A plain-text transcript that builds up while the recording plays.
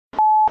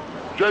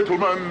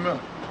gentlemen,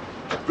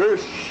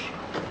 this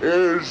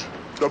is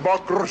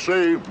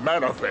Democracy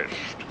Manifest.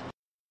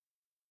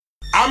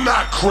 I'm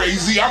not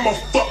crazy, I'm a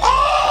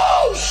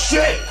oh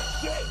shit!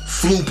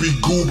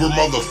 Floopy goober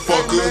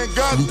motherfucker. Man,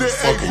 goddamn,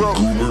 fucking bro.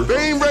 goober.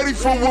 They ain't ready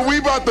for what we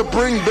about to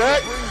bring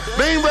back.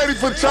 They ain't ready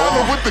for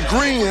Tyler with the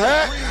green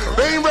hat.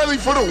 They ain't ready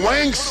for the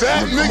Wang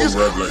Sat niggas.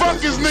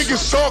 Fuck is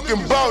niggas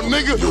talking about,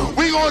 nigga.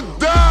 We gon'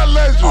 die,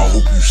 legend. I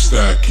hope you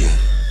stacking.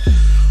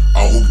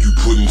 I hope you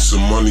putting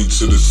some money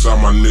to the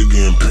side, my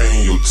nigga, and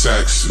paying your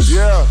taxes.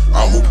 Yeah.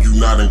 I hope you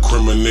not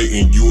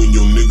incriminating you and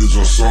your niggas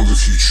on songs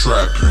if you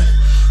trapping.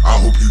 I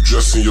hope you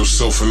dressing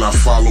yourself and not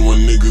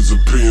following niggas'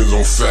 opinions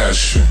on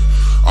fashion.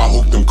 I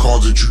hope them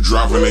cars that you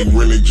driving ain't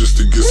rented just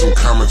to get some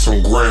comments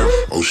on gram.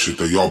 Oh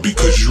shit, they all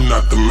because you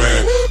not the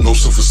man. Low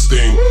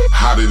self-esteem,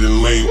 hotter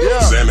than lame.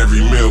 Zan every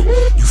meal,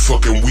 you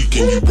fucking weak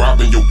and you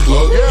robbing your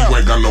plug. You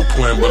ain't got no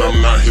plan, but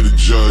I'm not here to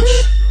judge.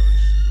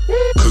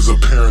 Cause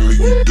apparently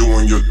you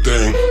doing your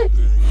thing.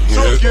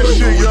 Talk your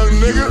shit, young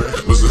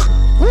nigga. Listen,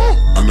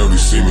 I know they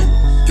see me.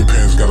 Your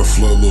pants got a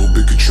flood, little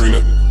bit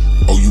Katrina.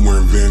 Oh, you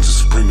wearing Vans in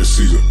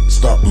Supremacy season.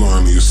 Stop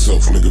lying to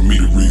yourself, nigga, me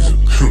the reason.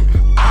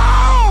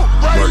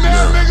 Right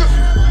now, nigga.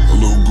 A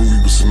little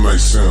groovy with some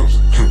nice sounds.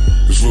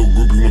 This little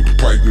groupie went to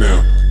pipe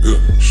now.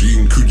 She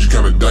eating coochie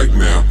kinda dyke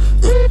now.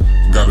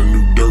 Got a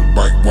new dirt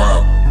bike,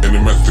 wow. And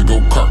it meant to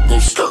go-kart, go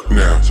skirt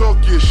now.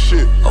 Talk your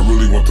shit. I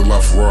really want the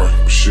Ferrari,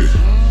 but shit.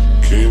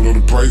 Can you know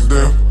the price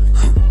down?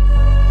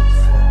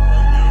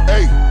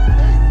 Hey,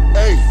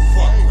 hey,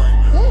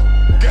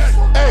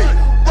 hey,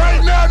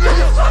 right now,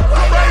 nigga.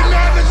 Right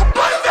now, nigga.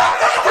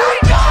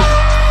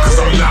 Cause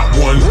I'm not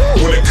one.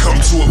 When it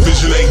comes to a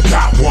vision, ain't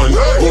got one.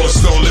 Rolling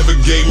Stone never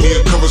gave me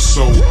a cover,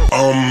 so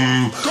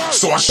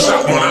I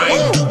shot one. I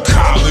ain't do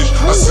college.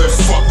 I said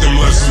fuck them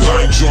lessons.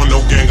 I ain't join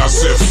no gang. I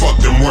said fuck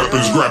them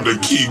weapons. Grab the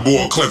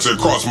keyboard, clench it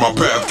across my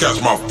path,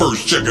 catch my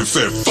first check and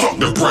said fuck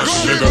the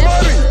pressure, nigga.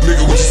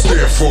 Nigga, what you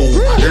stand for?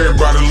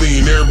 Everybody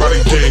lean,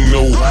 everybody gang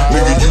no.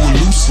 Nigga, you a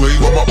new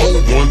slave, I'm my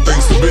old one.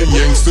 Thanks to Ben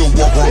Yang, still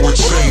walk around with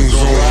chains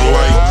on.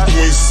 Like,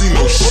 you ain't see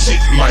no shit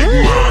like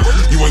mine.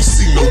 You ain't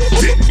see no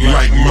dick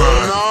like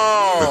mine.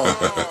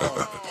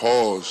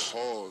 Pause.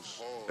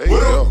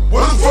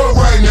 What the fuck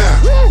right now?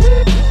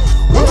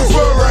 What the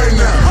fuck right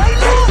now?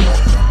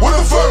 What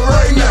the fuck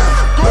right now?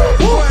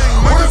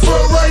 What the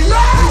fuck right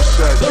now?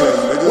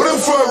 What the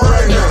fuck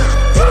right now?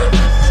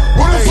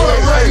 What the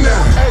fuck right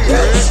now?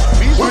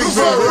 What the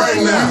fuck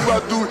right now?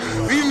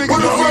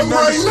 What the fuck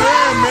right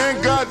now,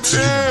 man?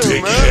 Goddamn,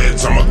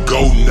 dickheads, I'ma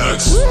go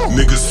nuts.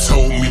 Niggas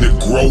told me to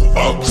grow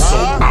up, so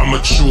I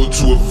matured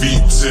to a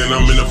V10.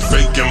 I'm in a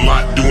vacant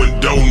lot doing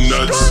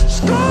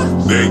donuts.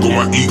 There go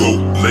my ego,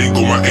 there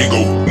go my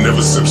ego.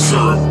 Never sip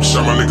syrup,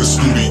 shot my nigga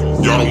Scooty.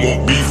 Y'all don't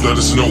want beef, let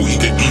us know he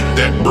can eat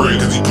that bread,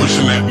 cause he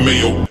pushing that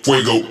mayo.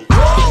 Fuego.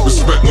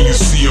 Respect when you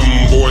see him,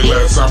 boy.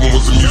 Last album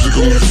was a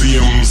musical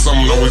museum.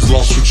 Something always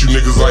lost with you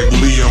niggas like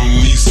Liam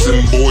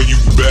Neeson. Boy, you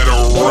better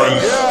run.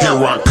 Here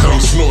I come,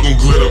 snorting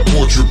glitter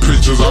portrait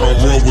pictures. I don't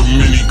run with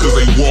many, cause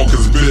they walk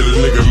as bitter.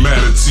 Nigga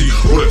mad at T.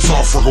 Where the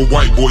tall fucker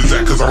white boys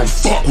at, cause I don't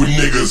fuck with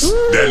niggas.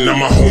 That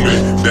not my homie,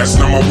 that's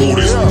not my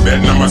warders.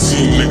 That not my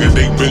team, nigga,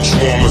 they bench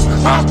warmers.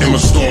 I am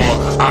a stormer,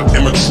 I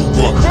am a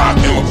trooper, I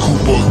am a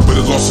cooper. But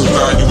it lost its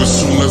value as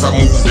soon as I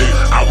moved in.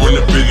 I run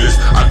the business,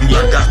 I do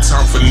not got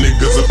time for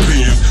niggas'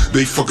 opinions.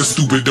 They fucking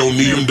stupid, don't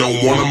need them,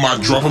 don't want them. I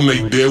drop them,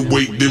 they dead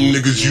weight, them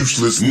niggas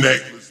useless.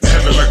 Neck,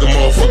 handling like a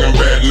motherfucking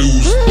bad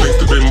news. Thanks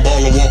to Ben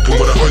Baller walking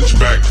with a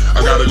hunchback.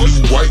 I got a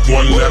new white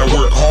one that I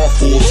work hard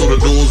for, so the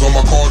doors on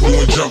my car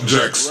doing jump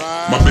jacks.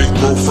 My big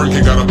bro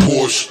Frankie got a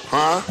Porsche.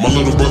 My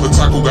little brother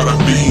Taco got a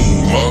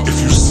Beamer. If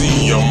you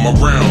see them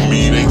around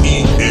me, they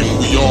eating.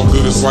 We all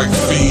good, it's like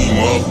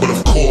FEMA. But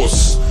of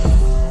course,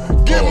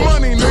 get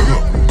money,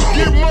 nigga.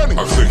 Get money.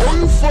 I think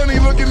you funny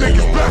looking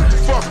niggas, back the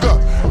fuck up.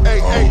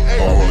 Hey,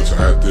 I wanted to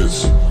add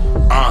this.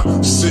 I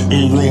sit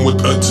in room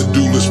with a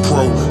to-do list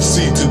pro.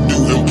 See to do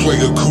and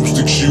play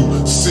acoustics.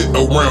 You sit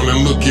around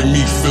and look at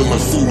me feeling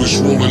foolish,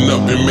 rolling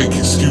up and make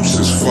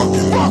excuses. Fuck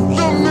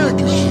them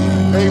niggas.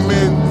 Hey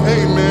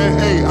man,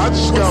 hey, I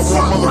just got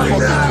one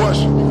motherfucking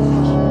question.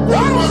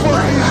 Why the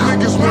fuck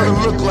these niggas wanna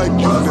look like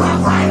you now?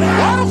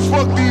 Why the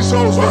fuck these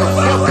hoes wanna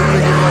fuck a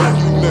nigga like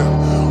you now?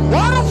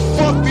 Why the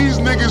fuck these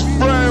niggas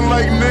frying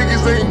like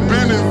niggas ain't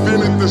been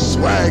invented the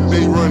swag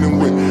they running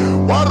with?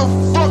 Why the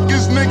fuck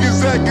is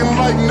niggas acting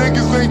like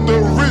niggas ain't the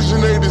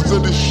originators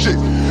of this shit?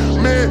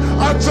 Man,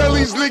 I tell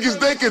these niggas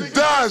they can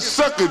die and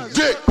suck a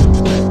dick.